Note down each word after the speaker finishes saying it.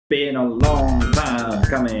Been a long time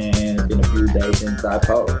coming. It's been a few days since I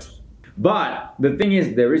post. But the thing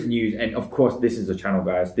is, there is news, and of course, this is the channel,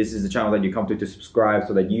 guys. This is the channel that you come to subscribe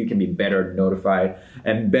so that you can be better notified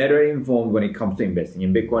and better informed when it comes to investing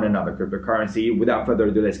in Bitcoin and other cryptocurrency. Without further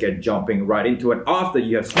ado, let's get jumping right into it after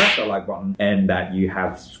you have smashed the like button and that you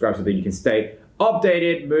have subscribed so that you can stay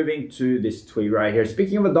updated. Moving to this tweet right here.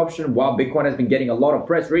 Speaking of adoption, while Bitcoin has been getting a lot of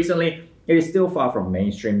press recently, it is still far from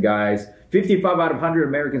mainstream, guys. 55 out of 100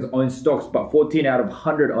 Americans own stocks, but 14 out of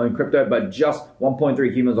 100 own crypto, but just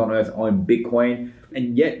 1.3 humans on Earth own Bitcoin.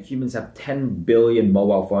 And yet humans have 10 billion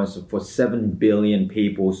mobile phones for 7 billion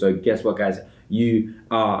people. So guess what, guys? You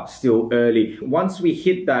are still early. Once we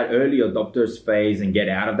hit that early adopters phase and get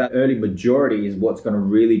out of that, early majority is what's going to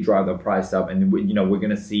really drive the price up. And we're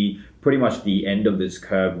going to see pretty much the end of this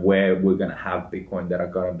curve where we're going to have Bitcoin that are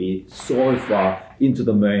going to be so far into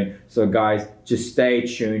the moon. So guys, just stay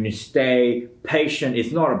tuned, stay patient.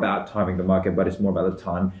 It's not about timing the market, but it's more about the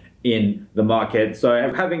time in the market.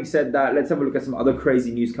 So having said that, let's have a look at some other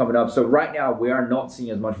crazy news coming up. So right now we are not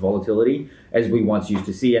seeing as much volatility as we once used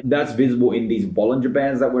to see, and that's visible in these Bollinger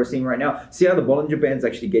Bands that we're seeing right now. See how the Bollinger Band's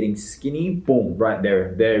actually getting skinny? Boom, right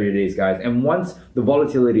there. There it is, guys. And once the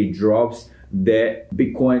volatility drops, that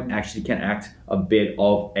Bitcoin actually can act a bit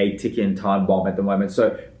of a ticking time bomb at the moment.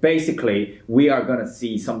 So basically, we are going to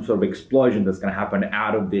see some sort of explosion that's going to happen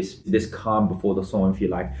out of this calm before the storm, if you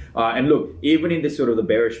like. And look, even in this sort of the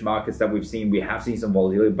bearish markets that we've seen, we have seen some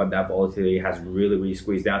volatility, but that volatility has really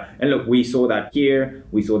squeezed down. And look, we saw that here,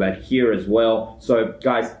 we saw that here as well. So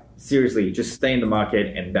guys, seriously, just stay in the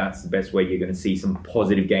market, and that's the best way you're going to see some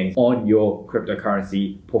positive gains on your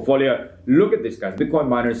cryptocurrency portfolio. Look at this, guys. Bitcoin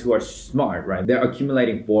miners who are smart, right? They're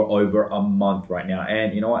accumulating for over a month right now.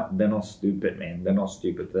 And you know what? They're not stupid, man. They're not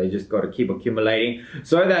stupid. They just got to keep accumulating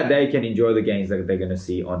so that they can enjoy the gains that they're going to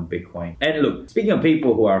see on Bitcoin. And look, speaking of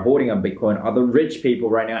people who are holding on Bitcoin, are the rich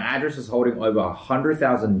people right now. Address is holding over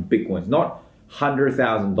 100,000 Bitcoins, not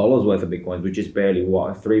 $100,000 worth of Bitcoins, which is barely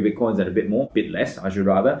what, 3 Bitcoins and a bit more, bit less, I should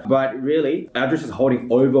rather. But really, Address is holding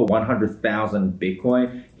over 100,000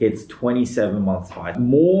 Bitcoin. It's 27 months high.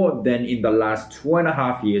 More than in the last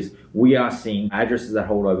 2.5 years, we are seeing addresses that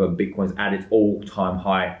hold over Bitcoins at its all-time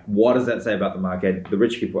high. What does that say about the market? The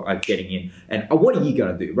rich people are getting in. And what are you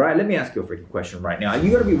gonna do, right? Let me ask you a freaking question right now. Are you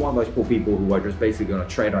gonna be one of those poor people who are just basically gonna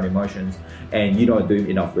trade on emotions and you don't do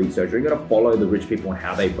enough research? Are you gonna follow the rich people and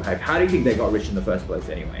how they behave? How do you think they got rich in the first place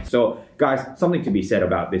anyway? So guys, something to be said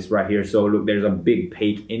about this right here. So look, there's a big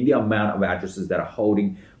peak in the amount of addresses that are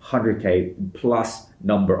holding 100K plus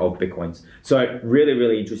number of Bitcoins. So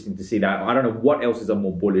really interesting to see that. I don't know what else is a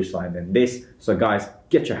more bullish line than this. So guys,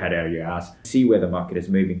 get your head out of your ass, see where the market is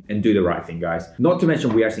moving, and do the right thing, guys. Not to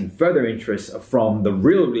mention, we are seeing further interest from the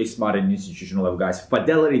really smart and institutional level, guys.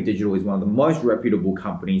 Fidelity Digital is one of the most reputable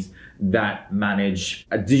companies that manage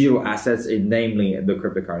digital assets, namely the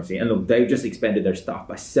cryptocurrency. And look, they've just expanded their staff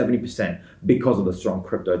by 70% because of the strong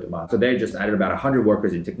crypto demand. So they just added about 100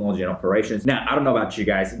 workers in technology and operations. Now, I don't know about you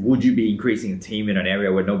guys, would you be increasing a team in an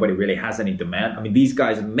area where nobody really has any demand? I mean, these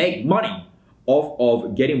guys make money off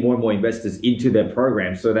of getting more and more investors into their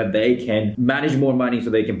program so that they can manage more money, so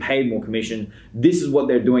they can pay more commission. This is what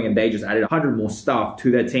they're doing, and they just added 100 more staff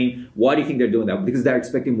to their team. Why do you think they're doing that? Because they're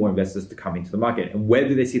expecting more investors to come into the market. And where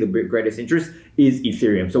do they see the greatest interest is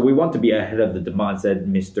Ethereum. So we want to be ahead of the demand, said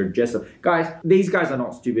Mr. Jessup. Guys, these guys are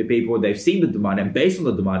not stupid people. They've seen the demand, and based on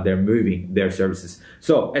the demand, they're moving their services.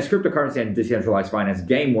 So as cryptocurrency and decentralized finance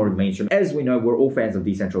gain more mainstream, as we know, we're all fans of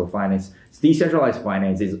decentralized finance. Decentralized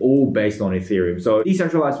finance is all based on Ethereum. So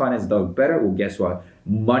decentralized finance does better. Well, guess what?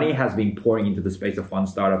 Money has been pouring into the space of fund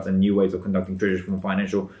startups and new ways of conducting traditional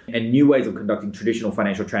financial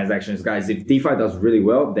transactions. Guys, if DeFi does really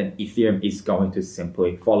well, then Ethereum is going to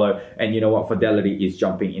simply follow. And you know what? Fidelity is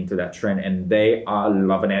jumping into that trend, and they are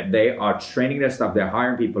loving it. They are training their stuff. They're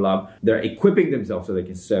hiring people up. They're equipping themselves so they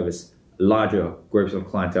can service larger groups of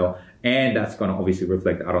clientele. And that's going to obviously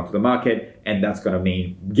reflect out onto the market. And that's going to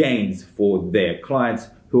mean gains for their clients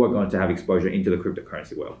who are going to have exposure into the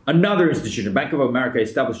cryptocurrency world. Another institution, Bank of America,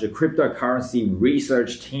 established a cryptocurrency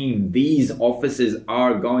research team. These offices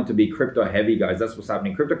are going to be crypto heavy, guys. That's what's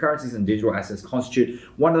happening. Cryptocurrencies and digital assets constitute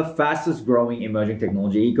one of the fastest growing emerging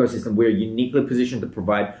technology ecosystem. We're uniquely positioned to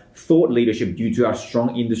provide thought leadership due to our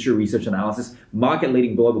strong industry research analysis, market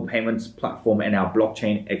leading global payments platform, and our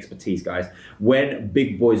blockchain expertise, guys. When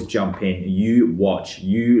big boys jump in, you watch,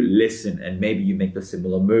 you listen, and maybe you make the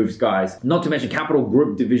similar moves, guys. Not to mention Capital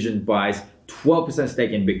Group division buys 12%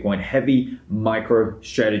 stake in Bitcoin, heavy micro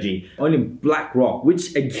strategy. Only BlackRock,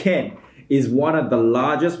 which again is one of the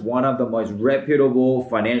largest, one of the most reputable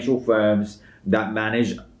financial firms that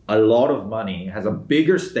manage a lot of money, has a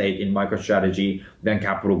bigger stake in MicroStrategy than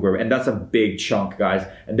Capital Group. And that's a big chunk, guys.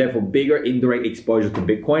 And therefore bigger indirect exposure to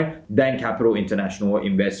Bitcoin than Capital International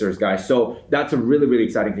investors, guys. So that's a really, really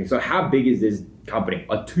exciting thing. So how big is this company?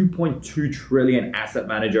 A 2.2 trillion asset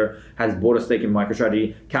manager has bought a stake in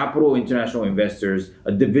MicroStrategy. Capital International Investors,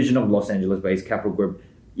 a division of Los Angeles-based Capital Group,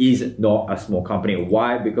 is not a small company.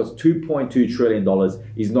 Why? Because $2.2 trillion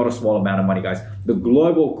is not a small amount of money, guys. The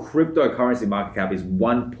global cryptocurrency market cap is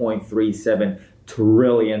 $1.37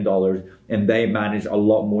 trillion, and they manage a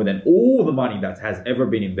lot more than all the money that has ever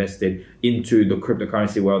been invested into the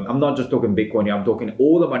cryptocurrency world. I'm not just talking Bitcoin here, I'm talking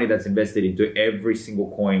all the money that's invested into every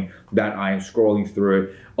single coin that I am scrolling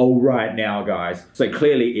through right now, guys. So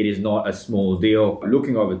clearly it is not a small deal.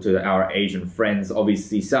 Looking over to our Asian friends,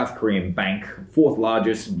 obviously South Korean bank, fourth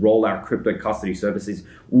largest rollout crypto custody services,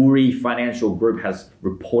 FRREE Financial Group has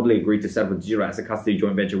reportedly agreed to set up a digital asset custody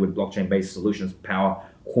joint venture with blockchain-based solutions power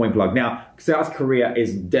CoinPlug. Now, South Korea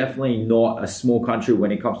is definitely not a small country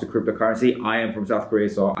when it comes to cryptocurrency. I am from South Korea,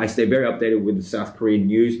 so I stay very updated with the South Korean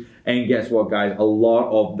news. And guess what, guys? A lot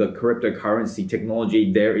of the cryptocurrency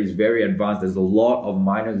technology there is very advanced. There's a lot of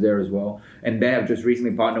miners there as well. And they have just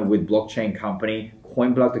recently partnered with blockchain company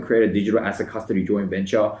CoinPlug to create a digital asset custody joint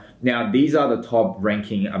venture. Now, these are the top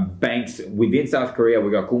ranking banks within South Korea.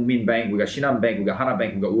 We got Kookmin Bank, we got Shinhan Bank, we got Hana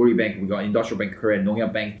Bank, we got FRREE Bank, we got Industrial Bank Korea,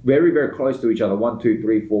 Nonghyang Bank. Very, very close to each other. 1, 2,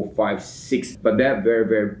 3, 4, 5, 6. But they're very,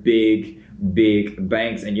 very big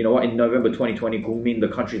banks. And you know what? In November 2020, Kookmin, the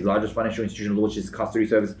country's largest financial institution, launched its custody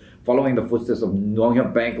service following the footsteps of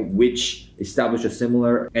Nonghyang Bank, which established a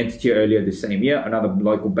similar entity earlier this same year. Another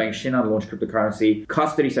local bank, Shinhan, launched cryptocurrency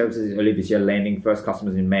custody services earlier this year, landing first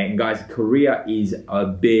customers in May. And guys, Korea is a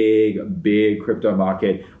big crypto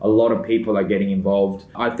market. A lot of people are getting involved.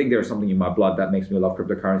 I think there is something in my blood that makes me love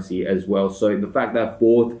cryptocurrency as well. So the fact that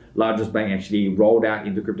fourth largest bank actually rolled out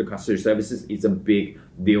into crypto custody services is a big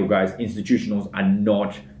deal, guys. Institutionals are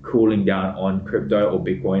not cooling down on crypto or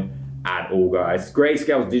Bitcoin at all, guys.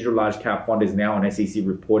 Grayscale's digital large cap fund is now an SEC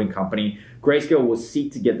reporting company. Grayscale will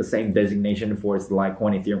seek to get the same designation for its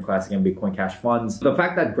Litecoin, Ethereum Classic, and Bitcoin Cash funds. The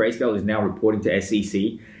fact that Grayscale is now reporting to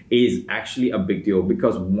SEC is actually a big deal,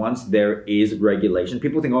 because once there is regulation,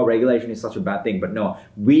 people think, oh, regulation is such a bad thing, but no,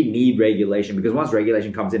 we need regulation, because once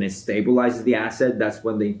regulation comes in and stabilizes the asset, that's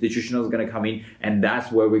when the institutional is going to come in, and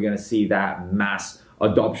that's where we're going to see that mass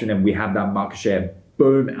adoption, and we have that market share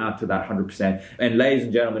boom out to that 100%. And ladies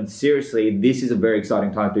and gentlemen, seriously, this is a very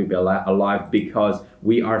exciting time to be alive, because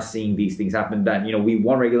we are seeing these things happen. That, you know, we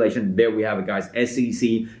want regulation. There we have it, guys. SEC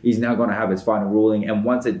is now going to have its final ruling, and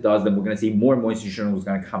once it does, then we're going to see more and more institutionals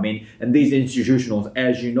going to come in. And these institutionals,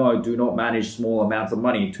 as you know, do not manage small amounts of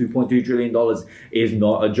money. $2.2 trillion is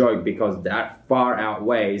not a joke, because that far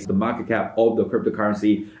outweighs the market cap of the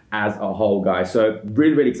cryptocurrency as a whole, guys. So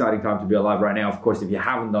really exciting time to be alive right now. Of course, if you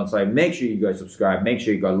haven't done so, make sure you go subscribe, make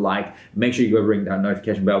sure you go like, make sure you go ring that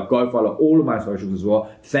notification bell, go follow all of my socials as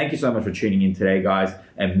well. Thank you so much for tuning in today, guys,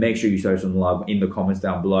 and make sure you show some love in the comments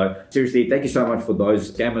down below. Seriously, thank you so much for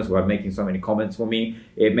those scammers who are making so many comments for me.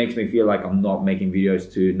 It makes me feel like I'm not making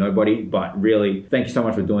videos to nobody, but really, thank you so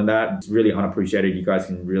much for doing that. It's really unappreciated. You guys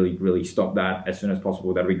can really stop that as soon as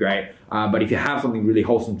possible. That'd be great. But if you have something really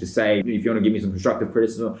wholesome to say, if you want to give me some constructive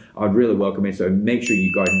criticism, I'd really welcome it. So make sure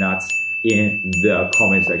you go nuts in the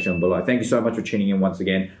comment section below. Thank you so much for tuning in once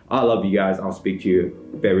again. I love you guys. I'll speak to you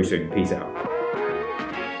very soon. Peace out.